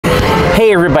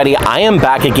Hey everybody, I am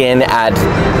back again at,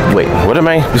 wait, what am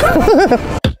I?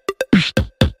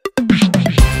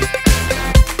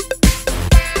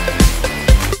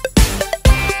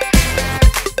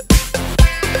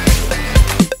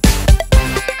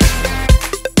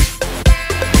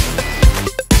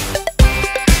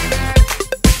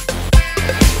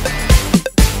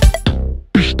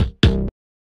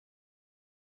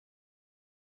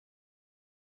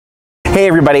 Hey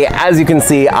everybody, as you can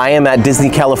see, I am at Disney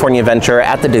California Adventure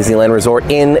at the Disneyland Resort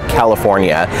in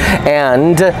California,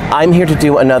 and I'm here to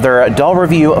do another doll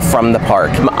review from the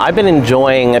park. I've been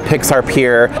enjoying Pixar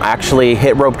Pier. I actually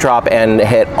hit rope drop and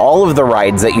hit all of the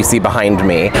rides that you see behind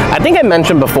me. I think I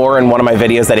mentioned before in one of my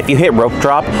videos that if you hit rope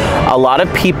drop, a lot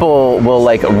of people will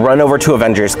like run over to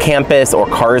Avengers Campus or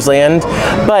Cars Land,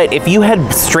 but if you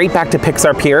head straight back to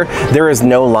Pixar Pier, there is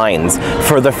no lines.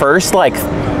 For the first like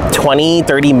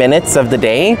 20-30 minutes of the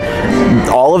day,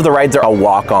 all of the rides are a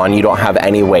walk-on. You don't have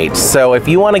any wait. So if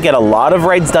you want to get a lot of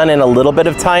rides done in a little bit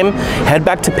of time, head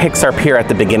back to Pixar Pier at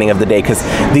the beginning of the day because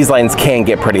these lines can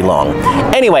get pretty long.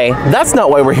 Anyway, that's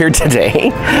not why we're here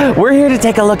today. We're here to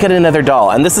take a look at another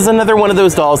doll, and this is another one of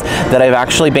those dolls that I've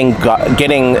actually been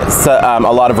getting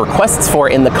a lot of requests for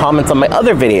in the comments on my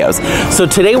other videos. So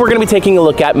today we're going to be taking a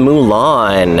look at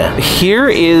Mulan. Here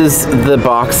is the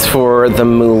box for the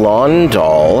Mulan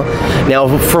doll. Now,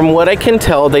 from what I can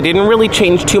tell, they didn't really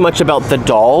change too much about the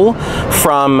doll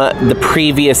from the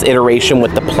previous iteration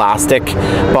with the plastic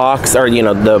box, or you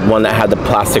know, the one that had the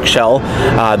plastic shell.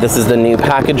 This is the new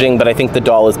packaging, but I think the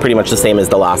doll is pretty much the same as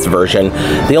the last version.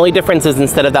 The only difference is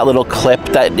instead of that little clip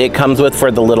that it comes with for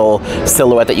the little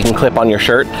silhouette that you can clip on your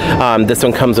shirt, this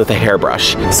one comes with a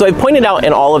hairbrush. So I pointed out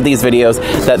in all of these videos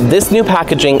that this new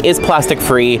packaging is plastic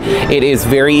free. It is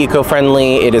very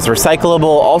eco-friendly. It is recyclable,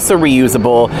 also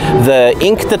reusable. The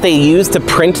ink that they use to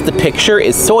print the picture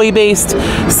is soy-based,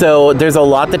 so there's a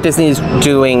lot that Disney's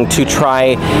doing to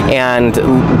try and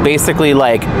basically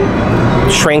like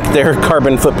shrink their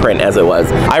carbon footprint, as it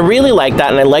was. I really like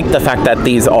that, and I like the fact that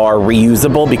these are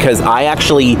reusable because I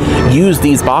actually use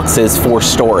these boxes for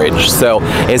storage, so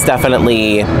it's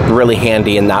definitely really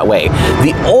handy in that way.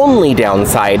 The only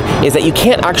downside is that you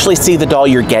can't actually see the doll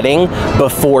you're getting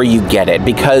before you get it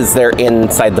because they're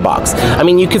inside the box. I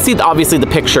mean, you can see obviously the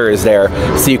picture is there,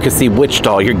 so you can see which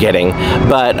doll you're getting,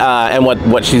 but and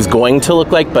what she's going to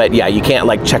look like, but yeah, you can't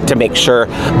like check to make sure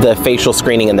the facial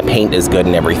screening and the paint is good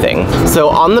and everything. So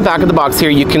on the back of the box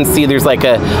here, you can see there's like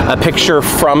a picture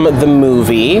from the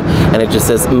movie, and it just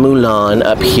says Mulan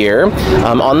up here.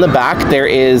 On the back, there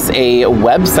is a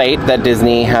website that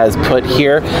Disney has put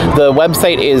here. The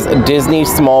website is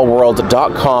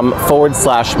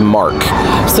disneysmallworld.com/mark.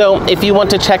 So if you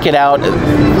want to check it out,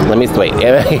 let me wait.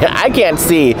 I can't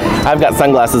see. I've got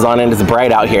sunglasses on and it's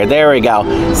bright out here. There we go.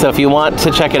 So if you want to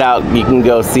check it out, you can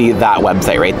go see that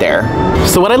website right there.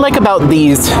 So what I like about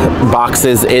these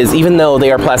boxes is even though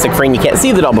they are plastic free and you can't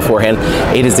see the doll beforehand,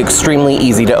 it is extremely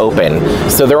easy to open.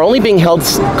 So they're only being held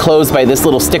closed by this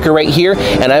little sticker right here,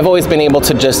 and I've always been able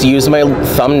to just use my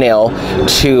thumbnail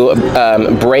to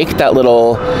break that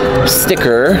little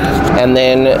sticker, and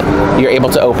then you're able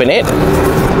to open it.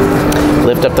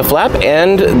 Lift up the flap,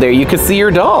 and there you can see your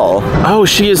doll. Oh,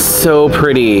 she is so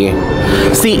pretty.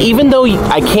 See, even though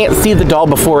I can't see the doll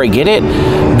before I get it,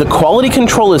 the quality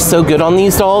control is so good on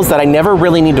these dolls that I never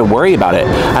really need to worry about it.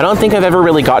 I don't think I've ever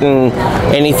really gotten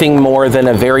anything more than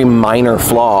a very minor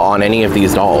flaw on any of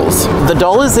these dolls. The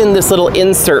doll is in this little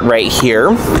insert right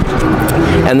here.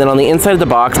 And then on the inside of the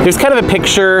box, there's kind of a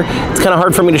picture. It's kind of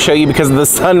hard for me to show you because of the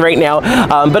sun right now,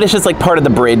 but it's just like part of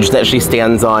the bridge that she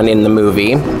stands on in the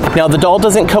movie. Now, the doll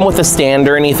doesn't come with a stand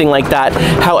or anything like that.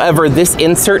 However, this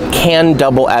insert can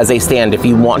double as a stand. If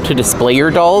you want to display your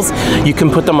dolls, you can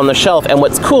put them on the shelf. And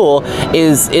what's cool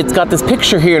is it's got this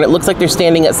picture here, and it looks like they're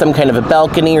standing at some kind of a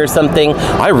balcony or something.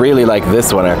 I really like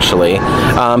this one, actually.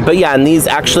 But yeah, and these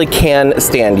actually can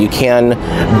stand. You can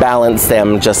balance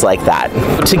them just like that.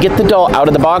 To get the doll out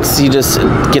of the box, you just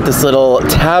get this little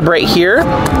tab right here,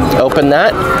 open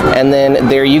that, and then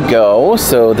there you go.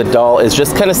 So the doll is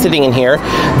just kind of sitting in here.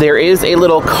 There is a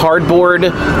little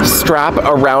cardboard strap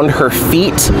around her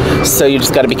feet, so you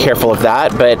just got to be careful of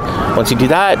that, but once you do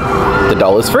that, the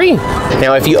doll is free.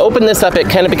 Now if you open this up, it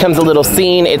kind of becomes a little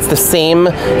scene. It's the same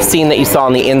scene that you saw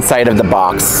on the inside of the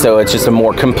box, so it's just a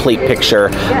more complete picture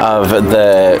of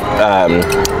the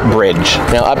bridge.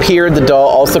 Now up here, the doll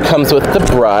also comes with the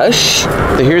brush.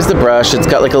 So here's the brush. It's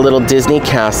got like a little Disney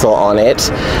castle on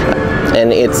it.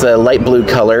 and it's a light blue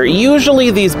color.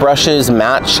 Usually these brushes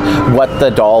match what the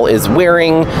doll is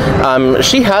wearing.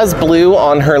 She has blue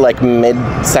on her like mid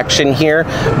section here,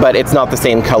 but it's not the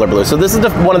same color blue. So this is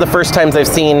one of the first times I've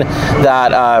seen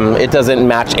that it doesn't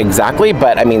match exactly,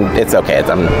 but I mean, it's okay.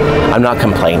 I'm not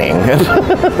complaining.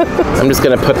 I'm just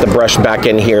gonna put the brush back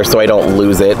in here so I don't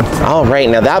lose it. All right,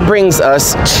 now that brings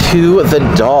us to the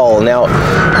doll. Now,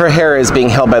 her hair is being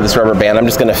held by this rubber band. I'm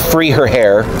just gonna free her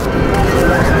hair.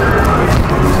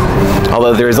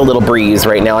 Although there is a little breeze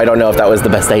right now. I don't know if that was the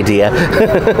best idea.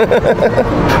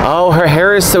 Oh, her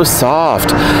hair is so soft.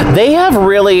 They have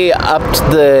really upped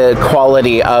the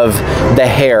quality of the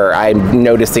hair, I'm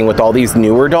noticing, with all these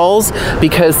newer dolls,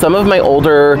 because some of my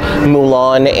older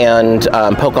Mulan and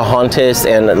Pocahontas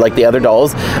and like the other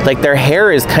dolls, like their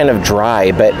hair is kind of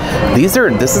dry, but this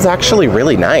is actually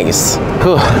really nice.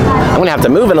 Whew. I'm gonna have to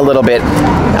move in a little bit.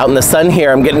 Out in the sun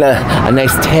here, I'm getting a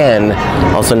nice tan,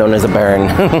 also known as a burn.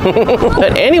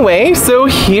 But anyway, so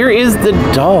here is the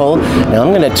doll. Now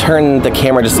I'm gonna turn the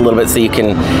camera just a little bit so you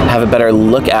can have a better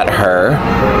look at her.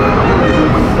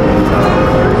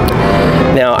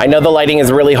 Now, I know the lighting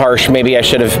is really harsh. Maybe I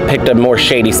should have picked a more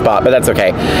shady spot, but that's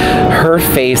okay. Her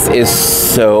face is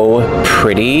so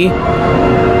pretty.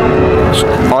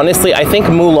 Honestly, I think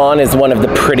Mulan is one of the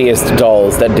prettiest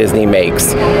dolls that Disney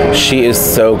makes. She is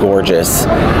so gorgeous.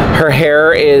 Her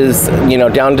hair is, you know,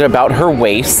 down to about her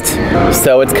waist.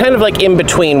 So it's kind of like in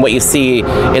between what you see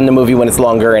in the movie when it's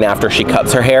longer and after she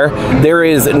cuts her hair. There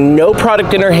is no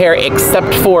product in her hair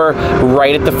except for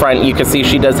right at the front. You can see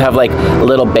she does have like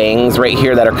little bangs right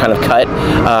here that are kind of cut.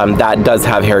 That does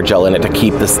have hair gel in it to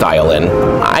keep the style in.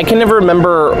 I can never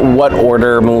remember what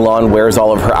order Mulan wears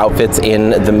all of her outfits in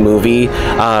the movie.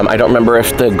 I don't remember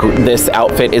if this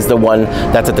outfit is the one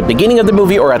that's at the beginning of the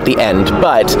movie or at the end,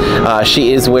 but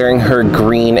she is wearing her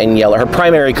green and yellow, her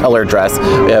primary color dress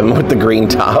with the green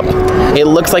top. It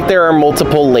looks like there are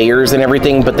multiple layers and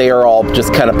everything, but they are all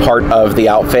just kind of part of the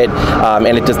outfit,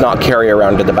 and it does not carry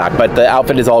around to the back, but the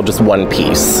outfit is all just one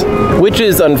piece, which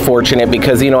is unfortunate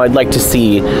because, you know, I'd like to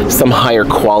see some higher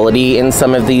quality in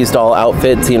some of these doll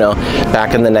outfits. You know,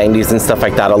 back in the 90s and stuff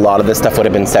like that, a lot of this stuff would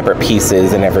have been separate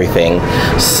pieces and everything.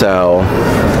 So,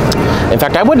 in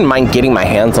fact, I wouldn't mind getting my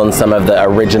hands on some of the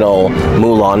original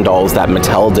Mulan dolls that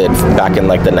Mattel did back in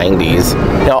like the 90s.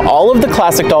 Now, all of the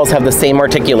classic dolls have the same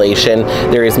articulation.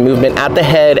 There is movement at the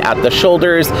head, at the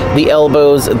shoulders, the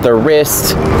elbows, the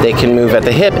wrist. They can move at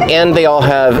the hip, and they all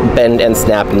have bend and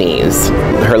snap knees.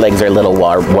 Her legs are a little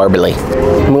warbly.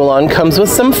 Mulan comes with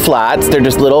some flats. They're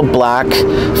just little black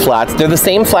flats. They're the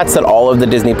same flats that all of the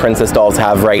Disney princess dolls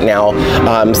have right now.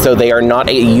 So they are not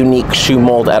a unique shoe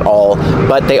mold at all,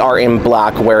 but they are in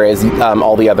black, whereas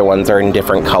all the other ones are in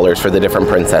different colors for the different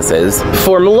princesses.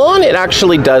 For Mulan, it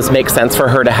actually does make sense for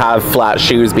her to have flat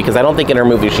shoes because I don't think in her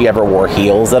movie she ever wore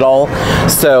heels at all.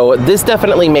 So this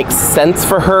definitely makes sense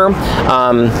for her.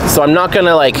 So I'm not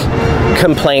gonna like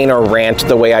complain or rant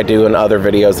the way I do in other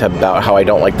videos about how I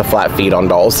don't like the flat feet on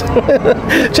dolls.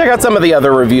 Check out some of the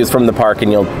other reviews from the park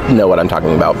and you'll know what I'm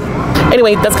talking about.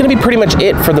 Anyway, that's going to be pretty much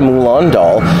it for the Mulan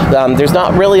doll. There's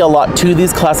not really a lot to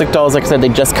these classic dolls. Like I said, they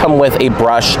just come with a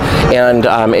brush, and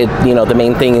you know, the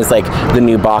main thing is like the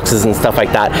new boxes and stuff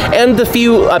like that. And the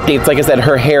few updates, like I said,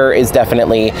 her hair is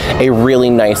definitely a really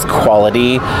nice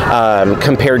quality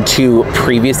compared to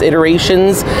previous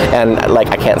iterations. And like,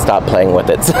 I can't stop playing with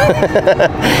it.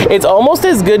 It's almost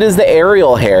as good as the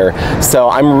Ariel hair. So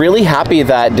I'm really happy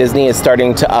that Disney is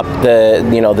starting to up the,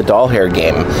 you know, the doll hair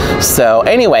game. So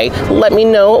anyway, let me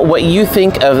know what you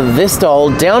think of this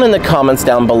doll down in the comments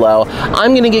down below.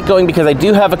 I'm gonna get going because I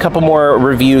do have a couple more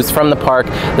reviews from the park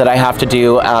that I have to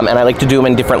do, and I like to do them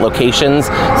in different locations,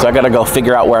 so I gotta go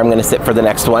figure out where I'm gonna sit for the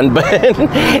next one. But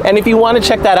and if you want to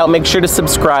check that out, make sure to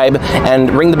subscribe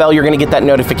and ring the bell. You're gonna get that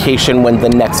notification when the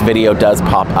next video does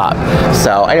pop up.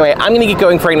 So anyway, I'm gonna get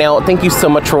going for right now. Thank you so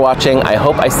much for watching. I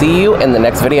hope I see you in the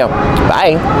next video.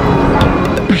 Bye.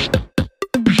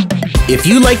 If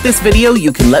you like this video,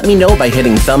 you can let me know by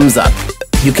hitting thumbs up.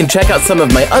 You can check out some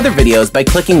of my other videos by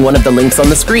clicking one of the links on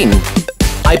the screen.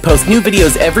 I post new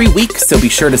videos every week, so be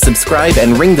sure to subscribe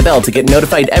and ring the bell to get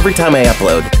notified every time I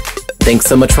upload. Thanks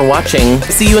so much for watching.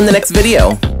 See you in the next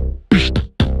video.